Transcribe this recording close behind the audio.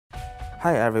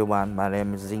Hi everyone, my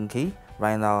name is Zheng.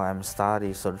 Right now I'm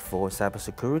studying Cert for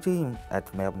Cybersecurity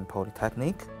at Melbourne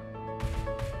Polytechnic.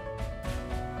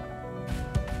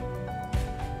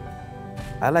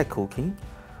 I like cooking.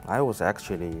 I was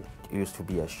actually used to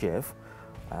be a chef.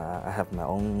 I have my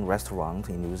own restaurant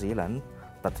in New Zealand,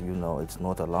 but it's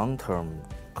not a long-term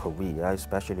career,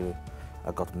 especially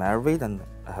I got married and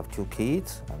I have 2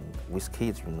 kids, and with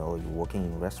kids, you working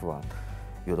in restaurant.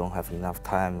 You don't have enough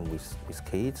time with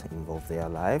kids, involve their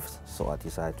lives, so I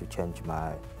decided to change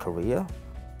my career.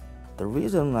 The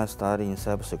reason I study in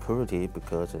cybersecurity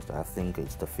because I think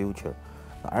it's the future.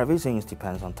 Everything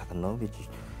depends on technology.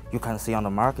 You can see on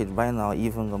the market right now,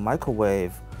 even a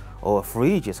microwave or a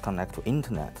fridge is connected to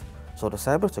internet. So the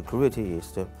cybersecurity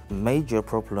is the major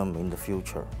problem in the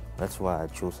future. That's why I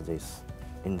chose this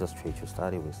industry to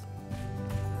study with.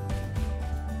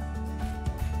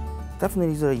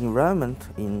 Definitely the environment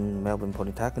in Melbourne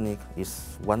Polytechnic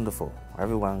is wonderful.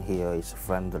 Everyone here is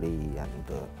friendly and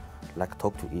like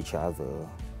talk to each other.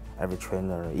 Every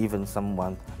trainer, even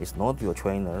someone is not your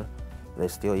trainer, they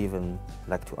still even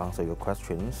like to answer your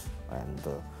questions, and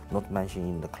not mention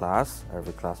in the class.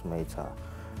 Every classmates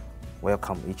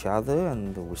welcome each other,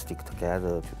 and we stick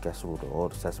together to get through all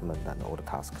the assessment and all the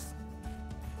tasks.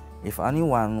 If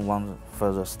anyone wants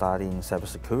further study in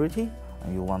cybersecurity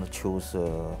and you want to choose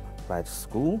right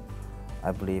school,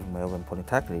 I believe Melbourne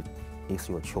Polytechnic is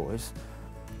your choice.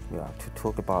 To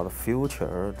talk about the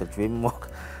future, the dream work,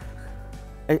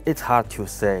 it's hard to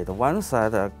say. The one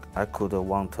side, I could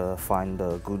want to find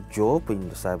a good job in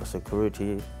the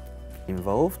cybersecurity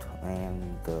involved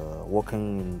and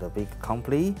working in the big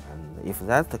company. And if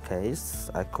that's the case,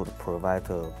 I could provide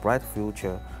a bright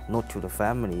future, not to the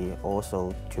family,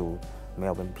 also to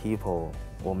Melbourne people,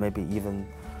 or maybe even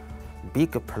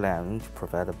bigger plan to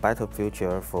provide a better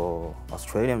future for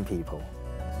Australian people.